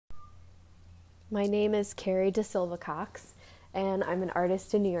My name is Kerry da Silva Cox, and I'm an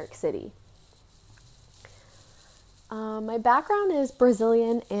artist in New York City. My background is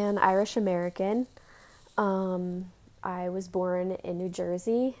Brazilian and Irish American. I was born in New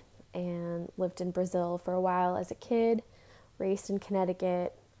Jersey and lived in Brazil for a while as a kid, raised in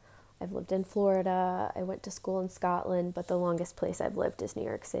Connecticut. I've lived in Florida. I went to school in Scotland, but the longest place I've lived is New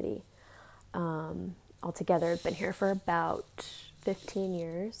York City. Altogether, I've been here for about 15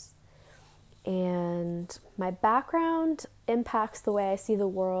 years. And my background impacts the way I see the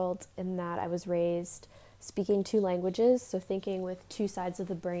world in that I was raised speaking two languages, so thinking with two sides of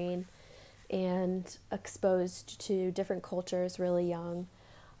the brain, and exposed to different cultures really young.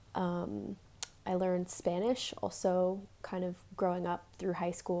 I learned Spanish also kind of growing up through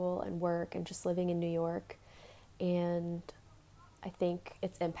high school and work and just living in New York. And I think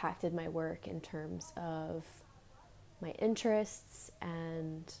it's impacted my work in terms of my interests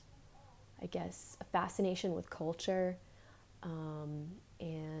and I guess a fascination with culture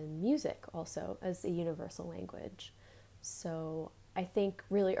and music also as a universal language. So I think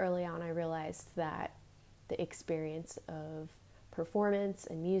really early on I realized that the experience of performance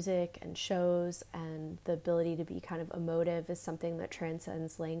and music and shows and the ability to be kind of emotive is something that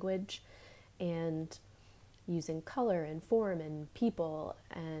transcends language, and using color and form and people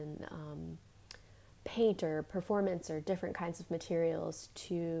and paint or performance or different kinds of materials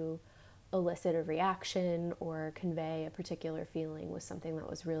to elicit a reaction or convey a particular feeling was something that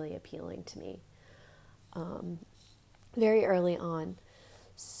was really appealing to me very early on.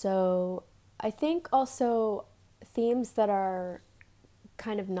 So I think also themes that are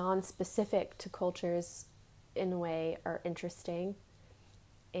kind of non-specific to cultures in a way are interesting,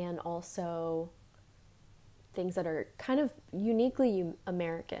 and also things that are kind of uniquely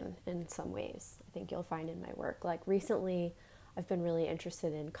American in some ways, I think you'll find in my work. Like recently, I've been really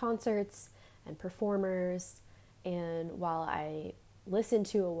interested in concerts and performers, and while I listen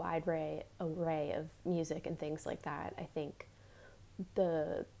to a wide array of music and things like that, I think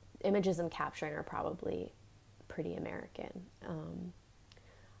the images I'm capturing are probably pretty American.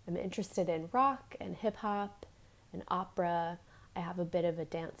 I'm interested in rock and hip hop and opera. I have a bit of a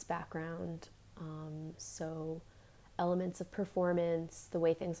dance background, so elements of performance, the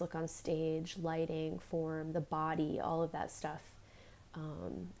way things look on stage, lighting, form, the body, all of that stuff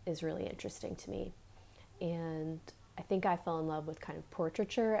is really interesting to me. And I think I fell in love with kind of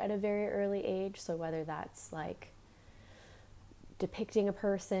portraiture at a very early age. So whether that's like depicting a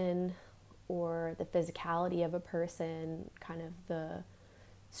person or the physicality of a person, kind of the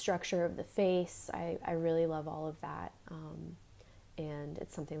structure of the face, I really love all of that. And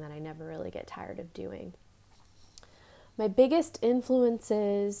it's something that I never really get tired of doing. My biggest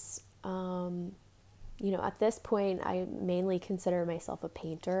influences, at this point, I mainly consider myself a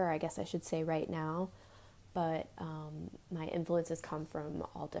painter, or I guess I should say right now, but my influences come from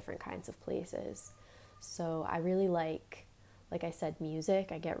all different kinds of places. So I really like I said,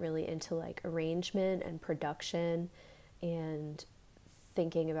 music. I get really into like arrangement and production and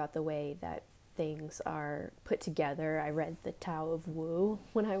thinking about the way that things are put together. I read The Tao of Wu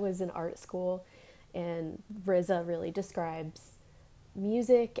when I was in art school, and RZA really describes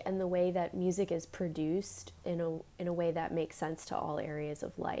music and the way that music is produced in a way that makes sense to all areas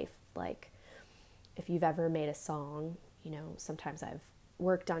of life. Like if you've ever made a song, sometimes I've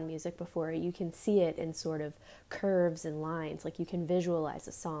worked on music before, you can see it in sort of curves and lines, like you can visualize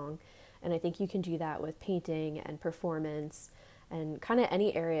a song. And I think you can do that with painting and performance and kind of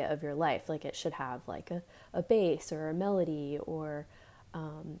any area of your life. Like it should have like a bass or a melody or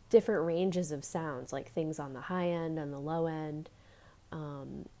different ranges of sounds, like things on the high end and the low end.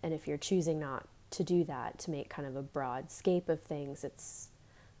 And if you're choosing not to do that, to make kind of a broad scape of things, it's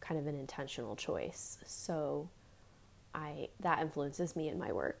kind of an intentional choice. So that influences me in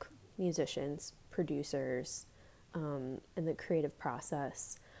my work. Musicians, producers, and the creative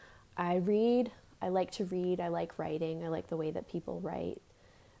process. I like to read, I like writing, I like the way that people write.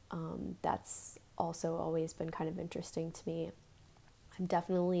 That's also always been kind of interesting to me. I'm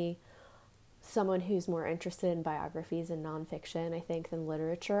definitely someone who's more interested in biographies and nonfiction, I think, than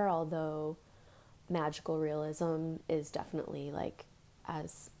literature, although magical realism is definitely like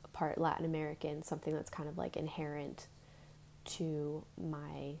as a part Latin American, something that's kind of like inherent to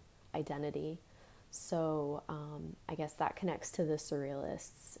my identity. So I guess that connects to the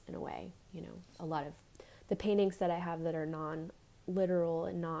surrealists in a way. A lot of the paintings that I have that are non-literal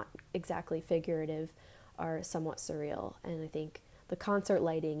and not exactly figurative are somewhat surreal, and I think the concert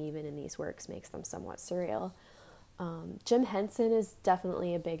lighting even in these works makes them somewhat surreal. Jim Henson is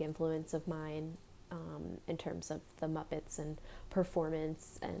definitely a big influence of mine. in terms of the Muppets and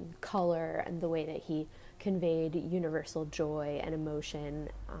performance and color and the way that he conveyed universal joy and emotion.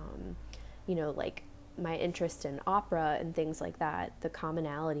 Like my interest in opera and things like that, the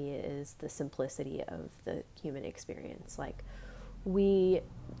commonality is the simplicity of the human experience. Like, we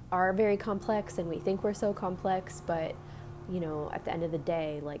are very complex and we think we're so complex, but at the end of the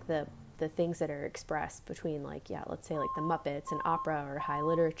day, like the things that are expressed between, like, let's say like the Muppets and opera or high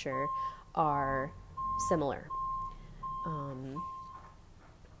literature are similar.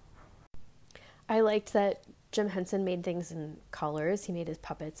 I liked that Jim Henson made things in colors. He made his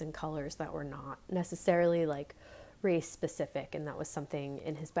puppets in colors that were not necessarily like race specific, and that was something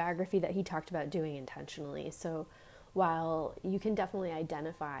in his biography that he talked about doing intentionally. So while you can definitely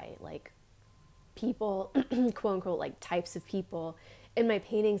identify like people, quote unquote, like types of people in my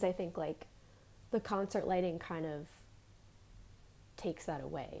paintings, I think like the concert lighting kind of takes that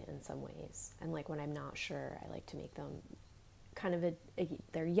away in some ways. And like when I'm not sure, I like to make them kind of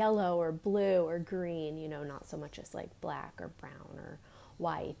they're yellow or blue or green, not so much as like black or brown or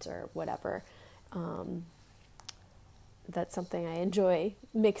white or whatever. That's something I enjoy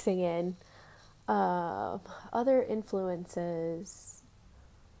mixing in. Other influences,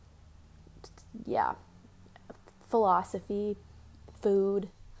 philosophy, food,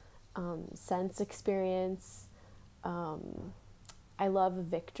 sense experience. I love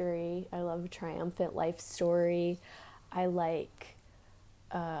victory. I love a triumphant life story. I like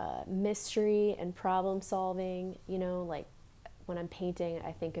mystery and problem solving. Like when I'm painting,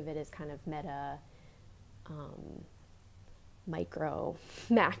 I think of it as kind of meta, micro,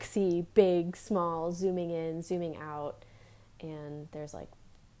 maxi, big, small, zooming in, zooming out. And there's like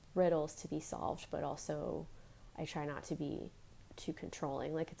riddles to be solved, but also I try not to be too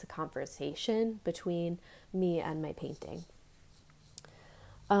controlling. Like it's a conversation between me and my painting.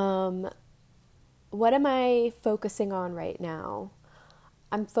 What am I focusing on right now?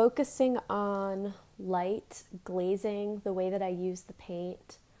 I'm focusing on light, glazing, the way that I use the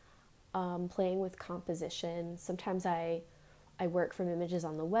paint, playing with composition. Sometimes I work from images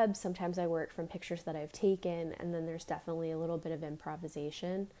on the web, sometimes I work from pictures that I've taken, and then there's definitely a little bit of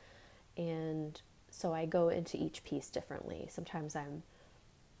improvisation. And so I go into each piece differently. Sometimes I'm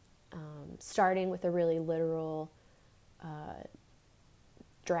starting with a really literal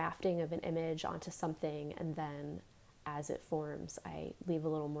drafting of an image onto something, and then as it forms, I leave a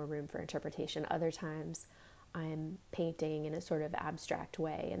little more room for interpretation. Other times I'm painting in a sort of abstract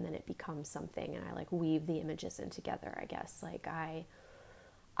way, and then it becomes something, and I like weave the images in together, I guess. Like I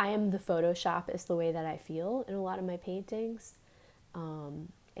am the Photoshop is the way that I feel in a lot of my paintings.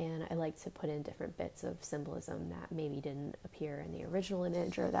 And I like to put in different bits of symbolism that maybe didn't appear in the original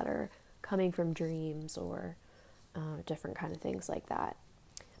image, or that are coming from dreams, or different kind of things like that.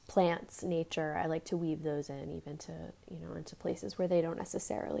 Plants, nature, I like to weave those in even to, into places where they don't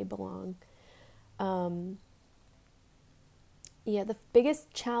necessarily belong. The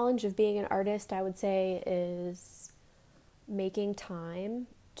biggest challenge of being an artist, I would say, is making time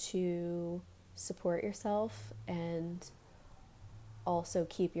to support yourself and also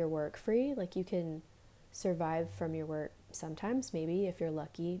keep your work free. Like you can survive from your work sometimes, maybe if you're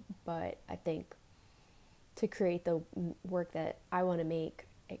lucky, but I think to create the work that I want to make,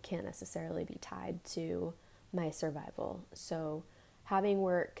 it can't necessarily be tied to my survival. So having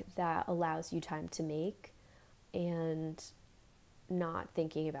work that allows you time to make and not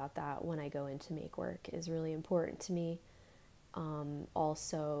thinking about that when I go in to make work is really important to me.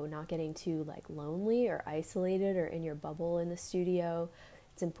 Also not getting too like lonely or isolated or in your bubble in the studio.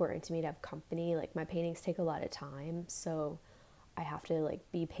 It's important to me to have company. Like my paintings take a lot of time, so I have to like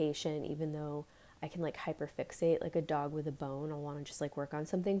be patient, even though I can like hyperfixate like a dog with a bone. I'll want to just like work on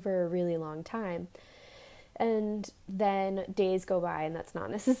something for a really long time. And then days go by and that's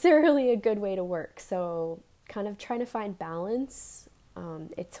not necessarily a good way to work. So kind of trying to find balance.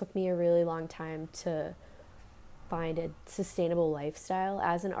 It took me a really long time to find a sustainable lifestyle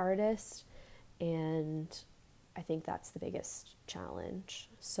as an artist. And I think that's the biggest challenge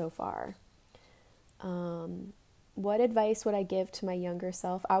so far. What advice would I give to my younger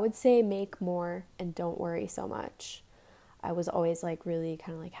self? I would say make more and don't worry so much. I was always like really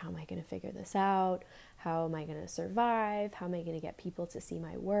kind of like, how am I going to figure this out? How am I going to survive? How am I going to get people to see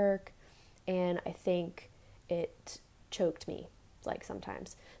my work? And I think it choked me like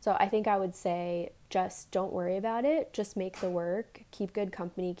sometimes. So I think I would say just don't worry about it. Just make the work, keep good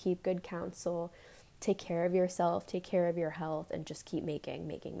company, keep good counsel, take care of yourself, take care of your health, and just keep making.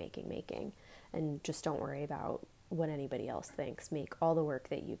 And just don't worry about what anybody else thinks. Make all the work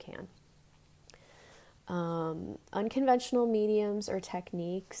that you can. Unconventional mediums or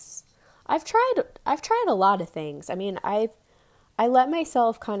techniques. I've tried a lot of things. I mean, I let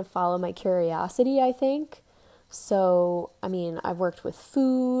myself kind of follow my curiosity, I think. So, I mean, I've worked with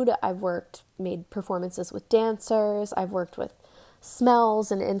food, made performances with dancers, I've worked with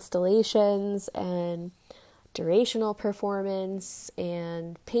smells and installations and durational performance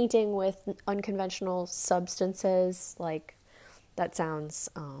and painting with unconventional substances. Like, that sounds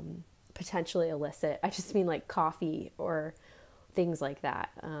potentially illicit. I just mean like coffee or things like that.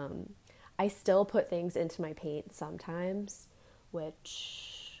 I still put things into my paint sometimes,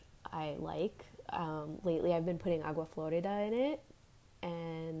 which I like. Lately I've been putting agua florida in it,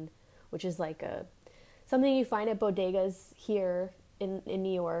 and which is like something you find at bodegas here in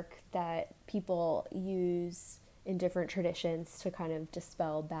New York that people use in different traditions to kind of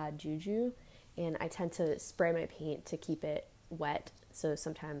dispel bad juju. And I tend to spray my paint to keep it wet, so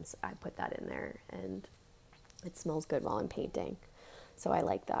sometimes I put that in there and it smells good while I'm painting. So I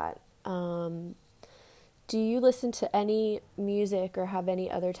like that. Do you listen to any music or have any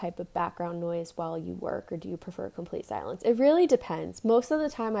other type of background noise while you work, or do you prefer complete silence? It really depends. Most of the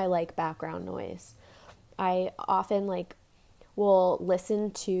time I like background noise. I often will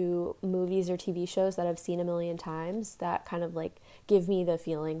listen to movies or TV shows that I've seen a million times that kind of give me the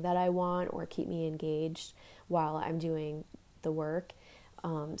feeling that I want or keep me engaged while I'm doing the work.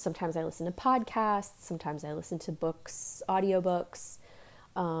 Sometimes I listen to podcasts, sometimes I listen to books, audiobooks.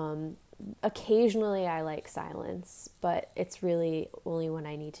 Occasionally I like silence, but it's really only when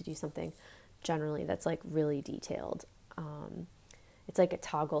I need to do something generally that's really detailed. It's like a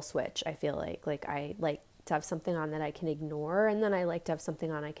toggle switch. I feel like I like to have something on that I can ignore, and then I like to have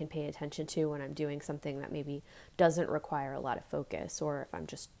something on I can pay attention to when I'm doing something that maybe doesn't require a lot of focus, or if I'm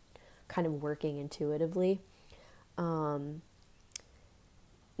just kind of working intuitively.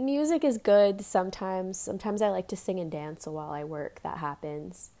 Music is good sometimes. Sometimes I like to sing and dance while I work. That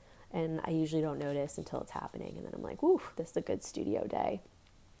happens. And I usually don't notice until it's happening. And then I'm like, ooh, this is a good studio day.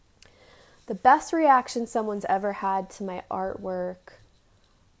 The best reaction someone's ever had to my artwork.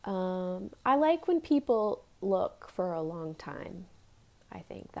 I like when people look for a long time. I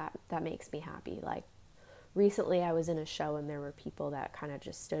think that makes me happy. Like, recently I was in a show and there were people that kind of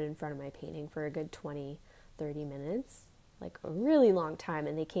just stood in front of my painting for a good 20, 30 minutes. Like a really long time,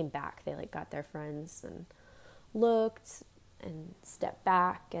 and they came back. They got their friends and looked and stepped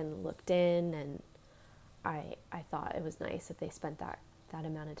back and looked in, and I thought it was nice that they spent that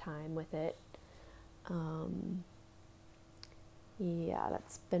amount of time with it. Yeah,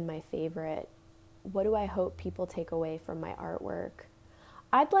 that's been my favorite. What do I hope people take away from my artwork?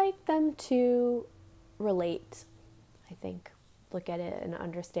 I'd like them to relate, I think. Look at it and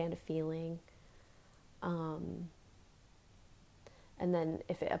understand a feeling. And then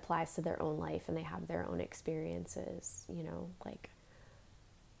if it applies to their own life and they have their own experiences,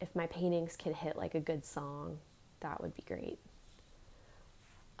 if my paintings can hit a good song, that would be great.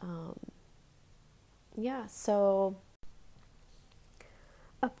 Yeah, so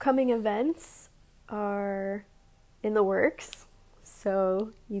upcoming events are in the works.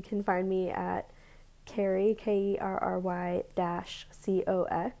 So you can find me at Kerry, Kerry -cox.com.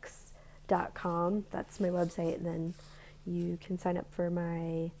 That's my website, and then you can sign up for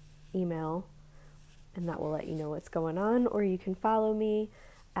my email, and that will let you know what's going on. Or you can follow me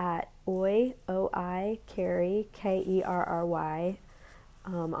at Oi Kerry, Kerry, on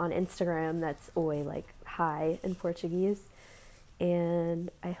Instagram. That's Oi, like hi in Portuguese. And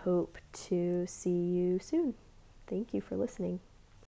I hope to see you soon. Thank you for listening.